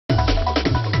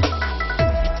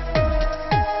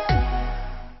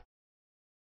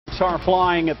Stakes are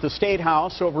flying at the State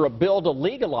House over a bill to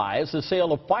legalize the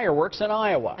sale of fireworks in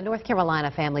Iowa. A North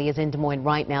Carolina family is in Des Moines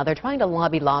right now. They're trying to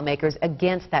lobby lawmakers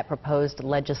against that proposed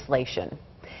legislation.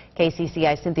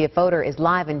 KCCI Cynthia Fodor is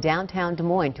live in downtown Des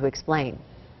Moines to explain.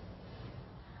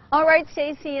 All right,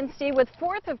 Stacy and Steve, with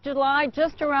 4th of July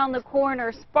just around the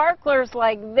corner, sparklers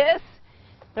like this,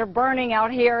 they're burning out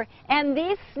here. And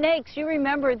these snakes, you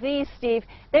remember these, Steve,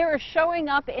 they are showing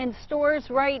up in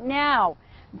stores right now.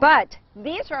 But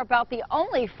these are about the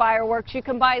only fireworks you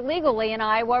can buy legally in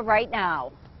Iowa right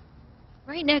now.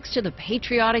 Right next to the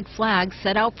patriotic flag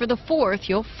set out for the 4th,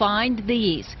 you'll find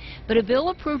these. But a bill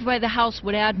approved by the House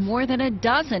would add more than a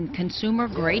dozen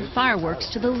consumer-grade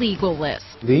fireworks to the legal list.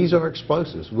 These are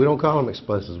explosives. We don't call them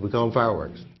explosives. We call them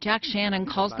fireworks. Jack Shannon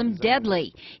calls them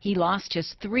deadly. He lost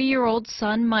his 3-year-old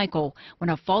son, Michael, when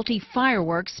a faulty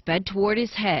firework sped toward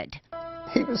his head.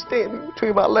 He was standing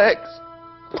between my legs.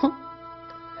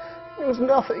 There was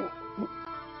nothing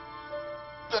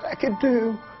that I could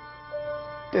do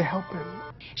to help him.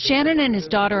 Shannon and his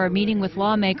daughter are meeting with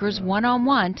lawmakers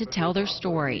one-on-one to tell their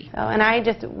story. And I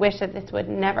just wish that this would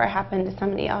never happen to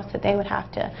somebody else, that they would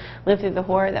have to live through the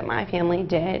horror that my family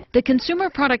did. The Consumer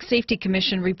Product Safety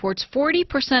Commission reports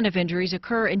 40% of injuries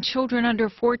occur in children under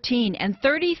 14, and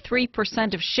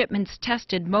 33% of shipments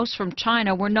tested, most from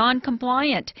China, were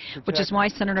non-compliant, which is why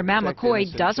Senator Matt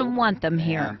McCoy doesn't want them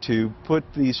here. To put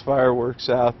these fireworks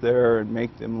out there and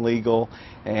make them legal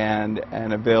and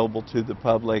available to the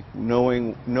public,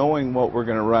 knowing what we're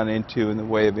going to run into in the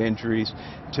way of injuries,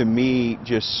 to me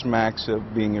just smacks of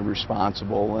being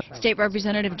irresponsible. State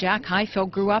Representative Jack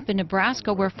Highfield grew up in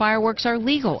Nebraska, where fireworks are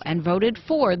legal, and voted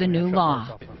for the new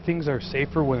law. Things are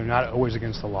safer when they're not always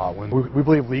against the law. When we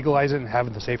believe legalizing and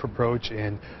having the safe approach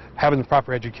and having the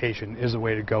proper education is the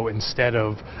way to go, instead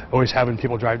of always having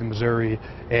people drive to Missouri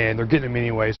and they're getting them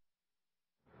anyways.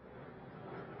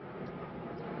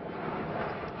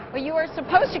 Well, you are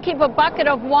supposed to keep a bucket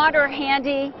of water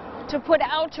handy to put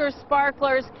out your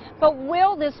sparklers, but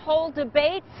will this whole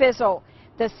debate fizzle?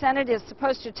 The Senate is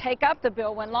supposed to take up the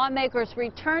bill when lawmakers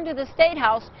return to the State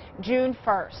House June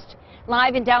 1st.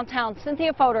 Live in downtown,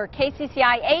 Cynthia Fodor,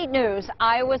 KCCI 8 News,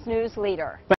 Iowa's news leader.